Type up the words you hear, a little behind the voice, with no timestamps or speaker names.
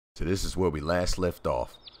So this is where we last left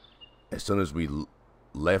off. As soon as we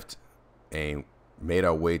left and made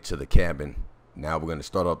our way to the cabin, now we're going to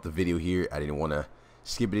start off the video here. I didn't want to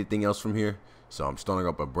skip anything else from here, so I'm starting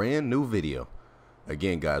up a brand new video.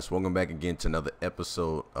 Again, guys, welcome back again to another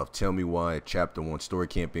episode of Tell Me Why, Chapter 1, Story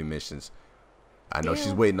Campaign Missions. I know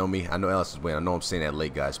she's waiting on me. I know Alyson's waiting. I know I'm saying that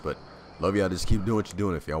late, guys, but love y'all. Just keep doing what you're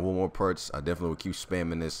doing. If y'all want more parts, I definitely will keep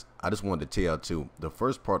spamming this. I just wanted to tell y'all, too, the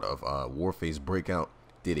first part of Warface Breakout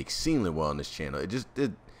did exceedingly well on this channel. It just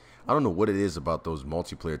did. I don't know what it is about those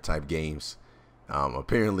multiplayer type games.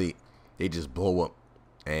 Apparently, they just blow up.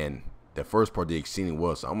 And the first part did exceedingly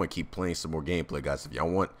well, so I'm going to keep playing some more gameplay, guys. If y'all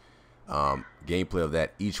want gameplay of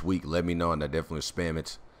that each week, let me know, and I definitely spam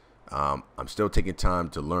it. I'm still taking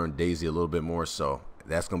time to learn Daisy a little bit more, so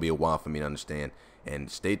that's going to be a while for me to understand.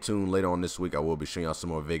 And stay tuned later on this week. I will be showing y'all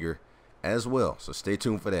some more Vigor as well, so stay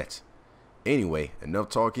tuned for that. Anyway, enough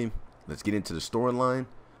talking. Let's get into the storyline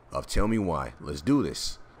of Tell Me Why. Let's do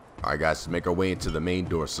this. Alright, guys, let's make our way into the main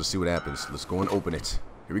door, so see what happens. Let's go and open it.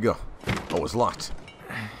 Here we go. Oh, it's locked.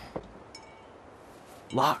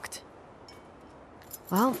 Locked.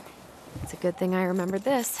 Well, it's a good thing I remembered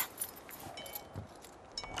this.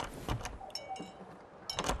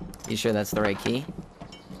 You sure that's the right key?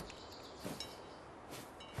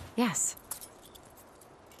 Yes.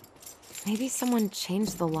 Maybe someone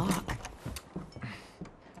changed the lock.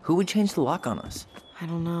 Who would change the lock on us? I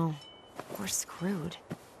don't know. We're screwed.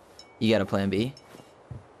 You got a plan B?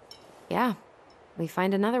 Yeah. We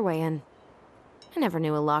find another way in. I never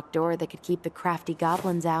knew a locked door that could keep the crafty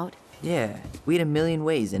goblins out. Yeah, we had a million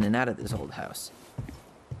ways in and out of this old house.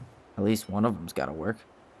 At least one of them's gotta work.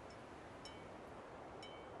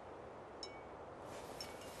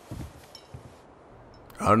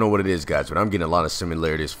 I don't know what it is, guys, but I'm getting a lot of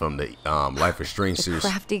similarities from the Life is Strange series. The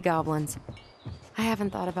crafty goblins. I haven't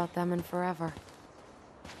thought about them in forever.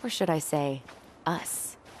 Or should I say,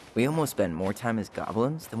 us. We almost spent more time as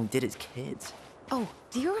goblins than we did as kids. Oh,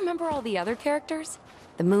 do you remember all the other characters?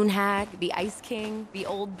 The Moon Hag, the Ice King, the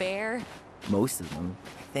Old Bear? Most of them,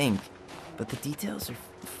 I think. But the details are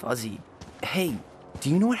fuzzy. Hey, do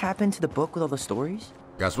you know what happened to the book with all the stories?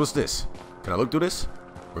 Guys, what's this? Can I look through this?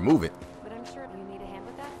 Remove it. But I'm sure you need a hand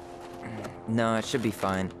with that? No, it should be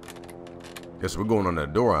fine. Guess we're going under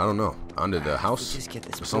the door. I don't know. Under the house? If we just get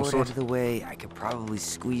this of some board sort? out of the way, I could probably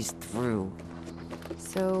squeeze through.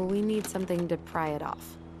 So we need something to pry it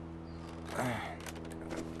off.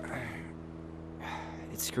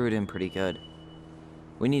 It's screwed in pretty good.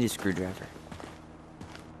 We need a screwdriver.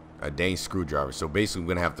 A dang screwdriver. So basically,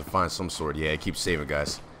 we're going to have to find some sort. Yeah, it keeps saving,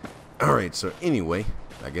 guys. Alright, so anyway,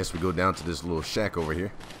 I guess we go down to this little shack over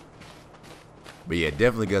here. But yeah,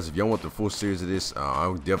 definitely, guys, if y'all want the full series of this,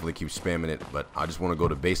 I'll definitely keep spamming it. But I just want to go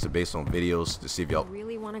to base on videos to see if y'all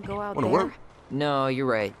really want to go out wanna there? work. No, you're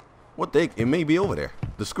right. What the heck? It may be over there.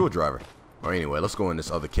 The screwdriver. Alright, anyway, let's go in this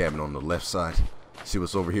other cabin on the left side. See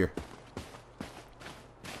what's over here.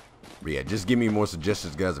 But yeah, just give me more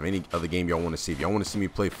suggestions, guys, of any other game y'all want to see. If y'all want to see me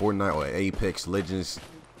play Fortnite or Apex Legends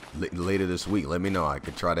later this week, let me know. I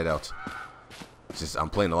could try that out. Since I'm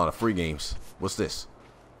playing a lot of free games. What's this?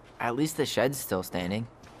 At least the shed's still standing.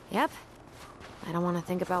 Yep. I don't want to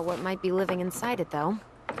think about what might be living inside it, though.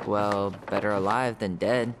 Well, better alive than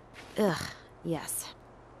dead. Ugh, yes.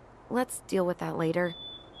 Let's deal with that later.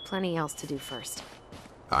 Plenty else to do first.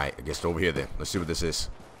 Alright, I guess over here then. Let's see what this is.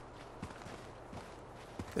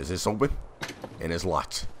 Is this open? And it's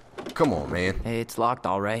locked. Come on, man. Hey, it's locked,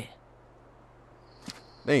 all right.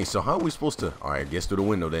 Dang, so how are we supposed to... Alright, I guess through the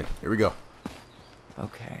window then. Here we go.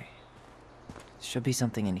 Okay. Should be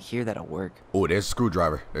something in here that'll work. Oh, there's a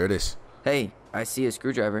screwdriver. There it is. Hey, I see a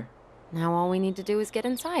screwdriver. Now all we need to do is get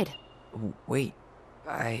inside. Wait,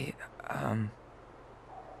 I'm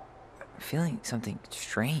feeling something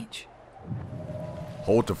strange.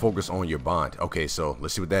 Hold to focus on your bond. Okay, so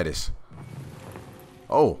let's see what that is.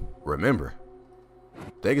 Oh, remember.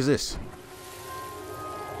 The heck is this?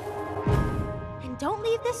 And don't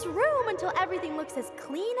leave this room until everything looks as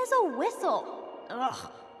clean as a whistle.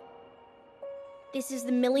 Ugh. This is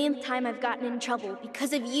the millionth time I've gotten in trouble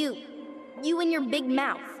because of you. You and your big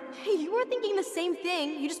mouth. You were thinking the same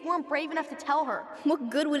thing. You just weren't brave enough to tell her. What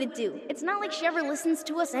good would it do? It's not like she ever listens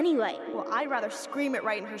to us anyway. Well, I'd rather scream it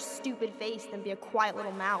right in her stupid face than be a quiet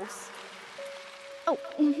little mouse. Oh,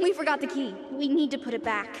 we forgot the key. We need to put it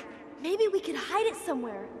back. Maybe we could hide it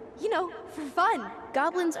somewhere. You know, for fun.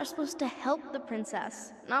 Goblins are supposed to help the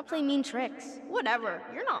princess, not play mean tricks. Whatever,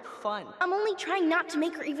 you're not fun. I'm only trying not to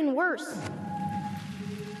make her even worse.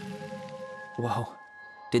 Whoa,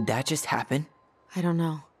 did that just happen? I don't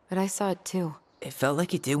know, but I saw it too. It felt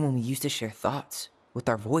like it did when we used to share thoughts. with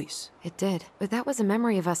our voice. It did, but that was a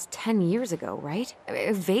memory of us 10 years ago, right?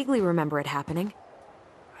 I vaguely remember it happening.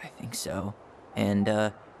 I think so.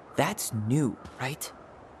 And, that's new, right?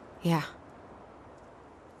 Yeah.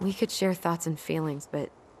 We could share thoughts and feelings, but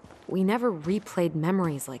we never replayed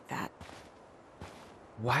memories like that.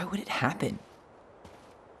 Why would it happen?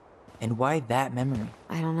 And why that memory?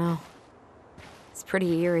 I don't know. It's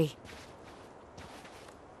pretty eerie.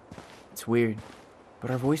 It's weird,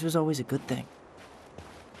 but our voice was always a good thing.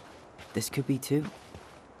 This could be too.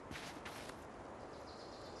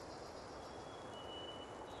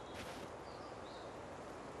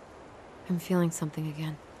 I'm feeling something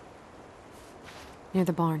again. Near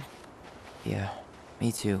the barn. Yeah,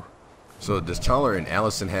 me too. So does Tyler and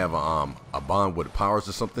Alyson have a bond with powers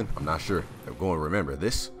or something? I'm not sure. I'm going to remember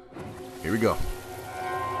this. Here we go.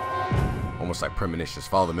 Almost like premonitions.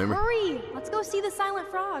 Follow the memory. Hurry! Let's go see the silent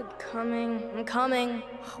frog. I'm coming.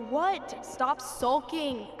 What? Stop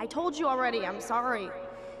sulking. I told you already, I'm sorry.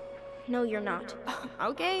 No, you're not.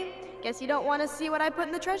 Okay, guess you don't want to see what I put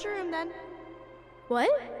in the treasure room then. What?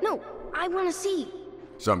 No, I want to see.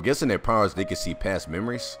 So I'm guessing their powers, they can see past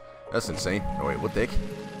memories? That's insane. Oh wait, what the heck?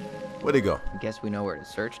 Where'd they go? Guess we know where to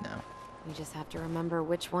search now. We just have to remember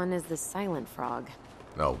which one is the silent frog.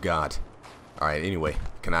 Oh god. Alright, anyway.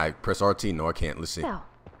 Can I press RT? No, I can't. Let's see. So,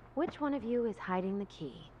 which one of you is hiding the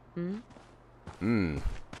key?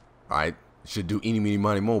 Alright. Should do eeny, meeny,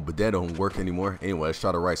 miny, mo, but that don't work anymore. Anyway, let's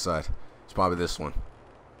try the right side. It's probably this one.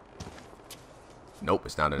 Nope,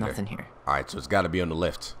 it's not in there. Nothing here. Alright, so it's gotta be on the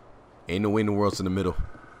left. Ain't no way in the world it's in the middle.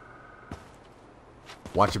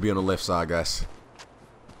 Watch it be on the left side, guys.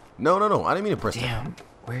 No, I didn't mean to press that. Damn,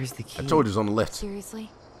 where's the key? I told you it's on the left.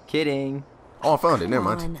 Seriously? Kidding. Oh, I found it. Never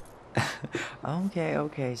Come mind. on.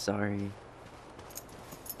 Okay, sorry.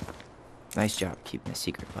 Nice job keeping a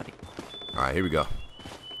secret, buddy. Alright, here we go.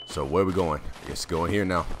 So where are we going? I guess go in here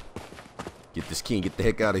now. Get this key and get the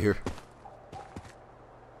heck out of here.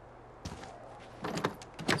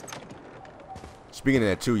 Speaking of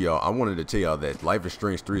that too, y'all, I wanted to tell y'all that Life is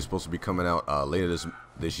Strange 3 is supposed to be coming out later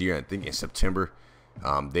this year. I think in September.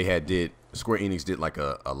 Square Enix did like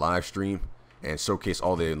a live stream and showcase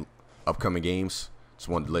all the upcoming games. Just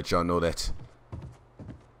wanted to let y'all know that.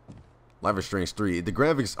 Life is Strange 3, the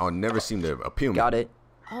graphics never seem to appeal me. Got it.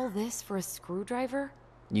 All this for a screwdriver?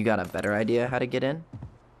 You got a better idea how to get in?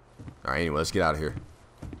 Alright, anyway, let's get out of here.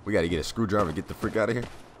 We gotta get a screwdriver to get the frick out of here.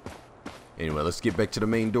 Anyway, let's get back to the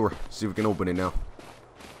main door. See if we can open it now.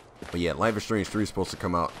 But yeah, Life is Strange 3 is supposed to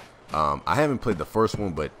come out. I haven't played the first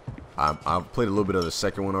one, but I've played a little bit of the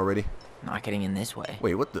second one already. Not getting in this way.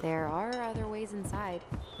 Wait, what the? There are other ways inside.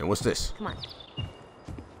 And what's this? Come on.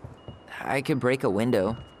 I could break a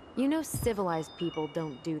window. You know civilized people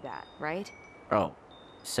don't do that, right? Oh,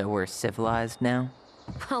 so we're civilized now?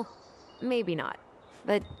 Well, maybe not.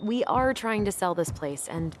 But we are trying to sell this place,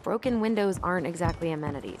 and broken windows aren't exactly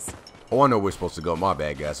amenities. Oh, I know we're supposed to go. My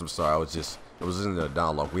bad, guys. I'm sorry. It was in the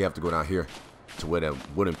dialogue. We have to go down here to where the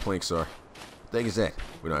wooden planks are. What the heck is that?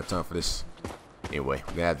 We don't have time for this. Anyway,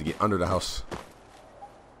 we're gonna have to get under the house.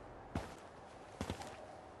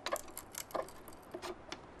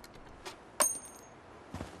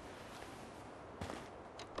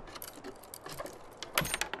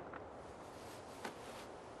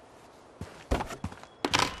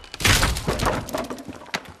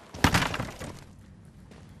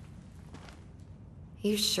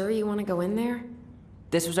 You sure you want to go in there?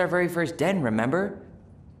 This was our very first den, remember?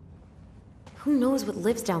 Who knows what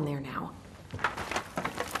lives down there now?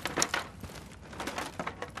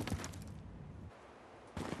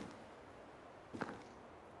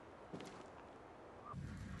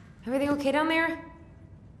 Everything okay down there?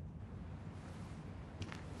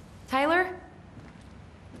 Tyler?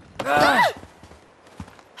 Ah!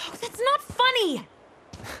 Oh, that's not funny!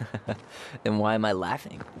 Then why am I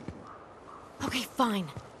laughing? Okay, fine.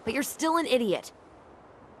 But you're still an idiot.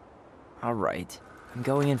 All right. I'm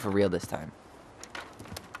going in for real this time.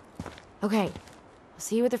 Okay. I'll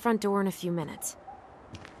see you at the front door in a few minutes.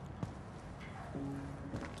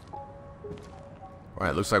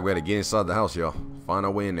 Alright, looks like we gotta get inside the house, y'all. Find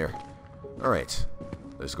our way in there. Alright.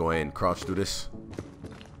 Let's go ahead and crouch through this.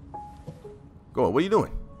 Go on, what are you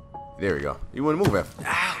doing? There we go. You wanna move after?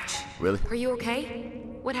 Ouch! Really? Are you okay?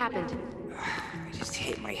 What happened? I just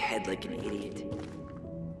hit my head like an idiot.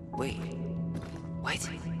 Wait. What?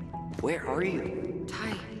 Where are you?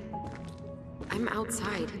 Ty, I'm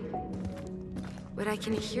outside. But I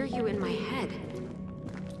can hear you in my head.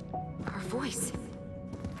 Our voice.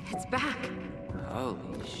 It's back.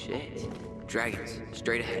 Holy shit. Dragons,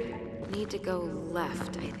 straight ahead. Need to go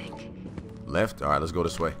left, I think. Left? Alright, let's go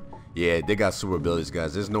this way. Yeah, they got super abilities,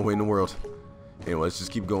 guys. There's no way in the world. Anyway, let's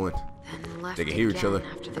just keep going. Then left They can hear each other.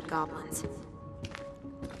 after the goblins.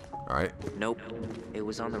 Alright, Nope. It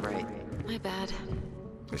was on the right. My bad.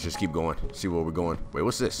 let's just keep going. See where we're going. Wait,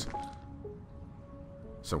 what's this?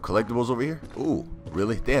 Some collectibles over here? Ooh,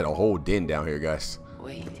 really? They had a whole den down here, guys.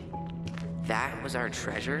 Wait. That was our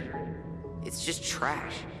treasure? It's just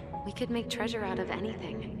trash. We could make treasure out of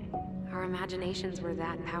anything. Our imaginations were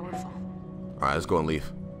that powerful. Alright, let's go and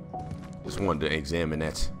leave. Just wanted to examine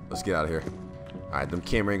that. Let's get out of here. Alright, them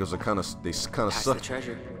camera angles are kind of Past suck. the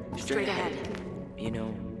treasure. Straight ahead. You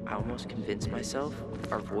know, I almost convinced myself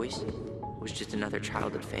our voice was just another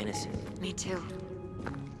childhood fantasy. Me too.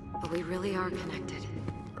 But we really are connected.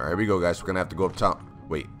 Alright, here we go, guys. We're gonna have to go up top.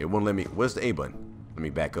 Wait, it won't let me. Where's the A button? Let me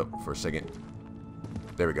back up for a second.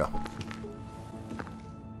 There we go.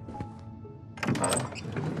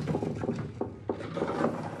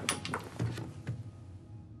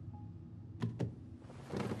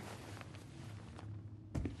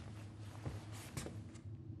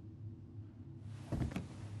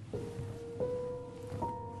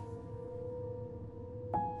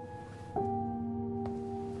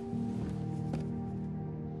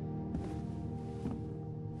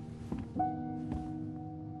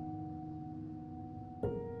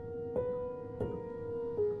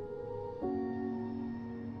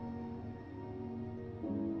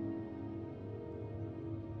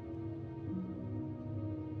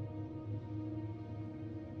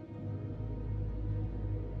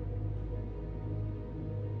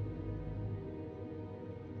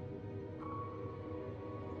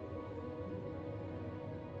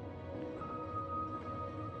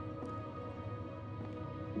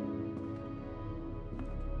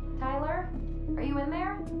 Tyler, are you in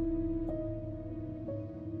there?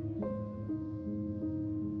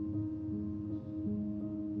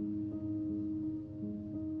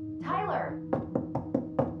 Tyler!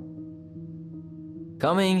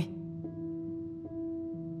 Coming!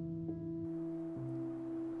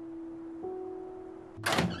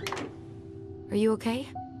 Are you okay?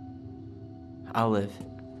 I'll live.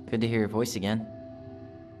 Good to hear your voice again.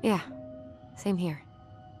 Yeah, same here.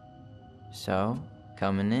 So,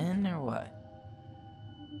 coming in or what?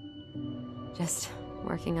 Just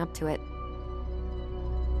working up to it.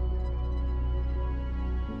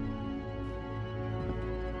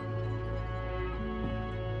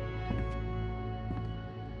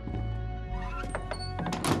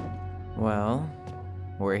 Well,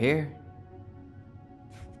 we're here.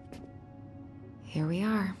 Here we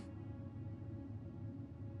are.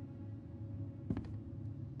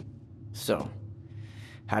 So,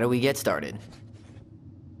 how do we get started?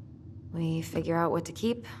 We figure out what to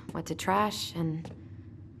keep, what to trash, and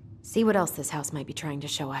see what else this house might be trying to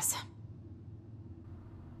show us.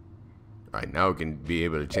 Alright, now we can be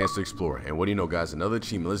able to chance to explore. And what do you know, guys? Another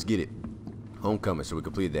achievement. Let's get it. Homecoming, so we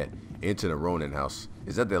completed that. Into the Ronan house.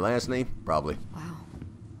 Is that their last name? Probably. Wow.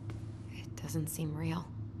 It doesn't seem real.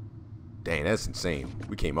 Dang, that's insane.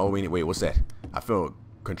 We came all the way in. Wait, what's that? I feel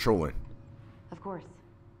controlling. Of course.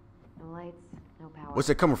 No lights, no power. What's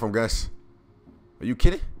that coming from, guys? Are you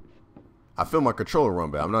kidding? I feel my controller run,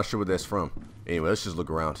 but I'm not sure what that's from. Anyway, let's just look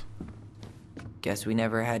around. Guess we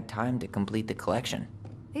never had time to complete the collection.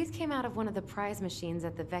 These came out of one of the prize machines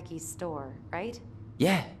at the Vecchi's store, right?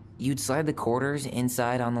 Yeah, you'd slide the quarters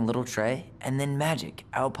inside on the little tray, and then magic,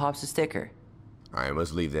 out pops a sticker. Alright,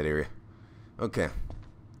 let's leave that area. Okay.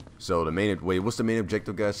 So the main, wait, what's the main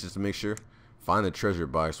objective, guys, just to make sure? Find the treasure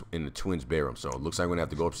box in the twins' bedroom. So it looks like we're gonna have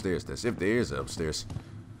to go upstairs. That's if there is an upstairs.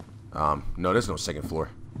 No, there's no second floor.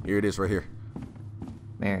 Here it is right here.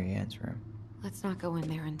 Mary Ann's room. Let's not go in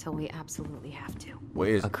there until we absolutely have to. Where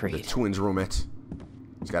is the Agreed. twins' room at?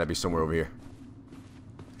 It's gotta be somewhere over here.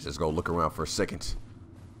 Let's just go look around for a second.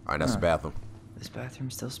 Alright, that's the bathroom. This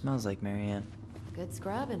bathroom still smells like Mary Ann. Good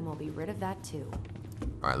scrub and we'll be rid of that too.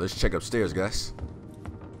 Alright, let's check upstairs, guys.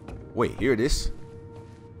 Wait, here it is.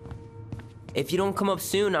 If you don't come up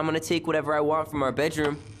soon, I'm gonna take whatever I want from our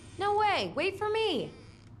bedroom. No way! Wait for me!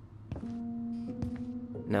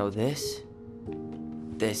 No, this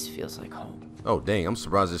feels like home. Oh, dang, I'm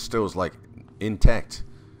surprised it still is, like, intact.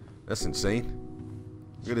 That's insane.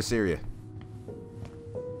 Look at this area.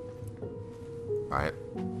 Alright,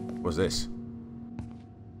 what's this?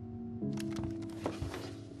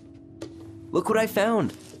 Look what I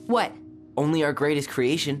found. What? Only our greatest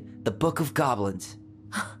creation, the Book of Goblins.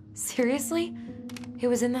 Seriously? It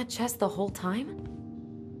was in that chest the whole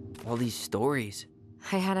time? All these stories.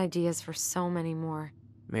 I had ideas for so many more.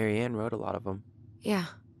 Mary Ann wrote a lot of them. Yeah.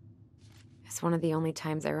 It's one of the only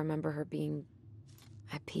times I remember her being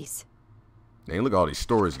at peace. Dang, look at all these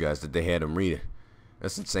stories, guys, that they had them reading.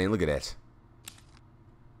 That's insane. Look at that.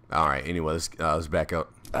 All right. Anyway, let's back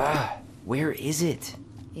up. Where is it?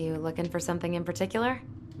 You looking for something in particular?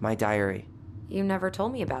 My diary. You never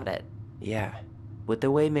told me about it. Yeah. With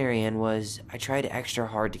the way Marianne was, I tried extra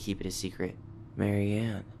hard to keep it a secret.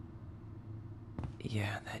 Marianne.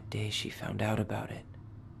 Yeah, that day she found out about it.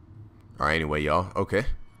 All right. Anyway, y'all. Okay.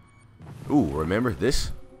 Ooh, remember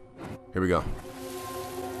this? Here we go.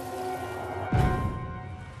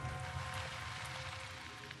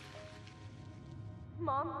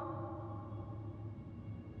 Mom?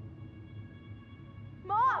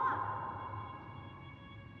 Mom!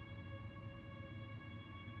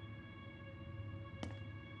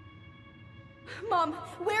 Mom,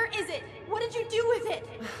 where is it? What did you do with it?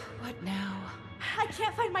 What now? I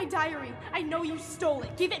can't find my diary. I know you stole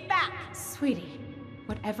it. Give it back. Sweetie,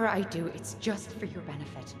 whatever I do, it's just for your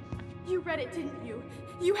benefit. You read it, didn't you?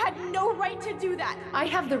 You had no right to do that. I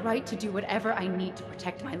have the right to do whatever I need to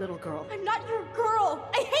protect my little girl. I'm not your girl.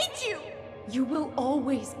 I hate you. You will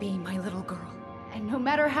always be my little girl. And no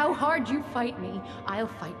matter how hard you fight me, I'll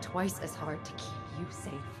fight twice as hard to keep you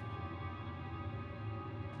safe.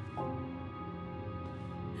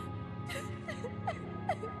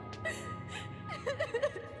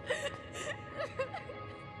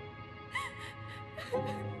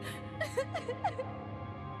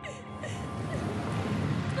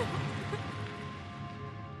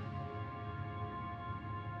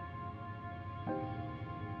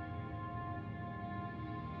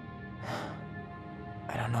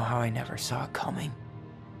 I don't know how I never saw it coming.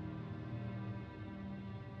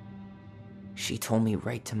 She told me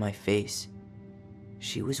right to my face.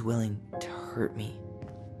 She was willing to hurt me,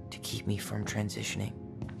 to keep me from transitioning.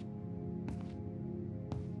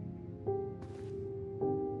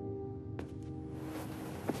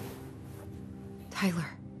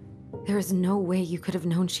 Tyler, there is no way you could have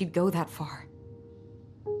known she'd go that far.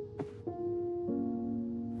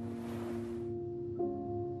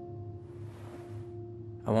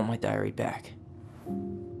 I want my diary back.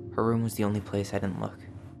 Her room was the only place I didn't look.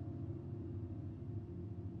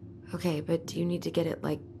 Okay, but do you need to get it,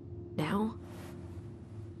 like, now?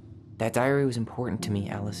 That diary was important to me,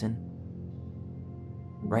 Alyson.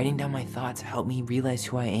 Writing down my thoughts helped me realize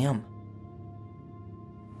who I am.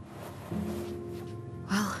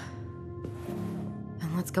 Well,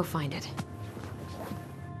 then let's go find it.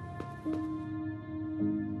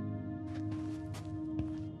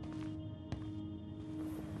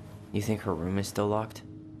 You think her room is still locked?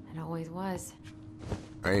 It always was.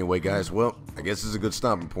 Anyway, guys, well, I guess this is a good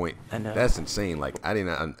stopping point. I know. That's insane. Like,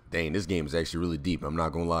 dang, this game is actually really deep. I'm not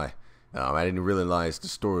gonna lie. I didn't realize the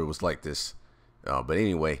story was like this. But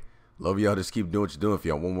anyway, love y'all. Just keep doing what you're doing. If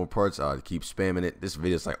y'all want more parts, keep spamming it. This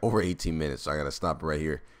video is like over 18 minutes, so I gotta stop it right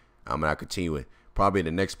here. And I'll continue it. Probably in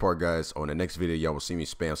the next part, guys, or in the next video, y'all will see me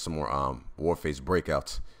spam some more Warface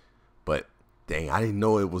breakouts. But dang, I didn't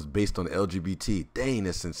know it was based on LGBT. Dang,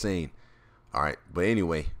 that's insane. All right, but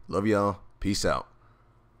anyway, love y'all. Peace out.